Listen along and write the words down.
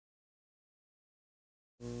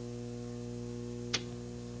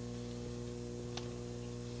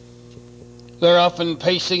They're often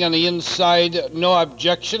pacing on the inside, no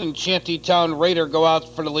objection, and Shantytown Raider go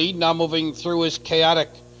out for the lead. Now moving through is Chaotic.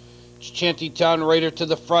 Shantytown Raider to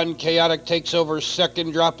the front. Chaotic takes over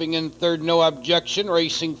second, dropping in third, no objection.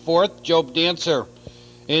 Racing fourth, Job Dancer.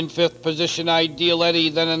 In fifth position, Ideal Eddie.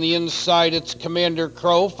 Then on the inside, it's Commander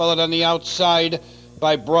Crow, followed on the outside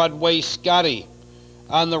by Broadway Scotty.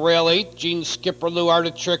 On the rail, 8, Gene Skipperloo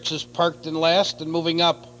Artitrix is parked in last and moving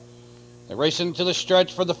up. They're racing to the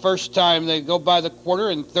stretch for the first time. They go by the quarter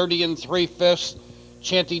in 30 3/5.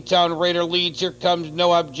 Shantytown Raider leads. Here comes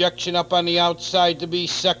No Objection up on the outside to be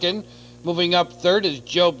second. Moving up third is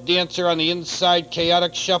Job Dancer on the inside.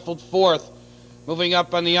 Chaotic shuffled fourth. Moving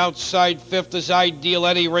up on the outside fifth is Ideal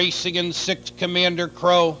Eddie, racing in sixth, Commander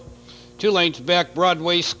Crow. 2 lengths back,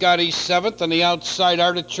 Broadway Scotty seventh. On the outside,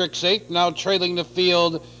 Artitrix eighth. Now trailing the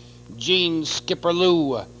field, Gene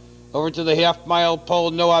Skipperloo. Over to the half-mile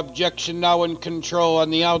pole, No Objection now in control. On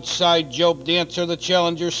the outside, Job Dancer, the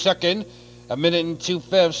challenger, second. 1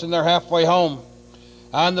 2/5, and they're halfway home.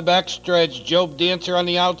 On the backstretch, Job Dancer on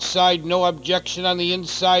the outside, No Objection on the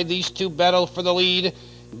inside. These two battle for the lead.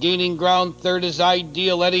 Gaining ground third is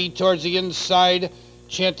Ideal Eddie towards the inside.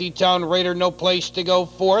 Shantytown Raider, no place to go,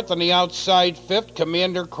 fourth. On the outside, fifth,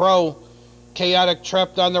 Commander Crow. Chaotic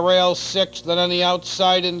trapped on the rail, sixth. Then on the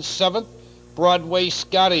outside in seventh, Broadway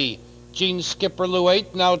Scotty. Gene Skipperloo,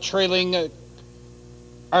 eighth, now trailing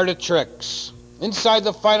Artitrix. Inside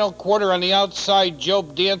the final quarter, on the outside,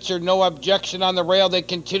 Job Dancer, No Objection on the rail. They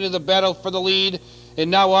continue the battle for the lead.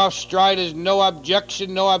 And now off stride is No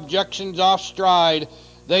Objection. No Objection's off stride.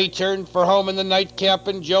 They turn for home in the nightcap,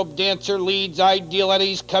 and Job Dancer leads. Ideal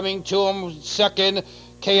Eddie's coming to him second.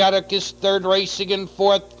 Chaotic is third, racing in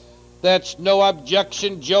fourth. That's No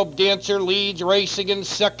Objection. Job Dancer leads. Racing in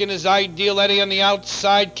second is Ideal Eddie on the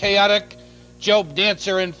outside. Chaotic. Job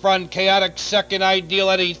Dancer in front. Chaotic second. Ideal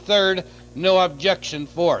Eddie third. No Objection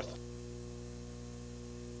fourth.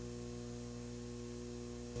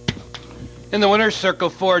 In the winner's circle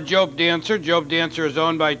for Job Dancer. Job Dancer is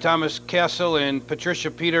owned by Thomas Castle and Patricia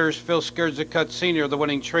Peters. Phil Skirzacut Sr., the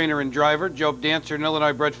winning trainer and driver. Job Dancer, an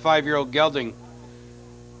Illinois-bred 5-year-old gelding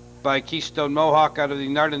by Keystone Mohawk out of the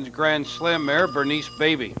Nardens Grand Slam mare, Bernice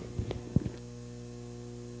Baby.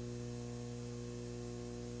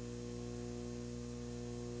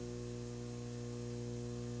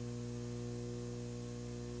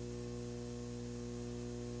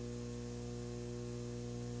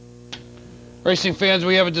 Racing fans,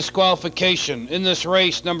 we have a disqualification. In this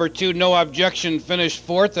race, number 2, No Objection, finished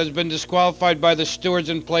fourth, has been disqualified by the stewards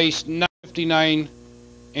in place 9:59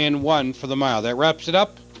 and 1 for the mile. That wraps it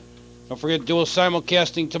up. Don't forget dual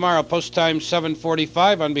simulcasting tomorrow, post time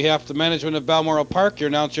 7:45. On behalf of the management of Balmoral Park, your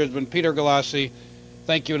announcer has been Peter Galassi.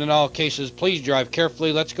 Thank you, and in all cases, please drive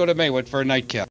carefully. Let's go to Maywood for a nightcap.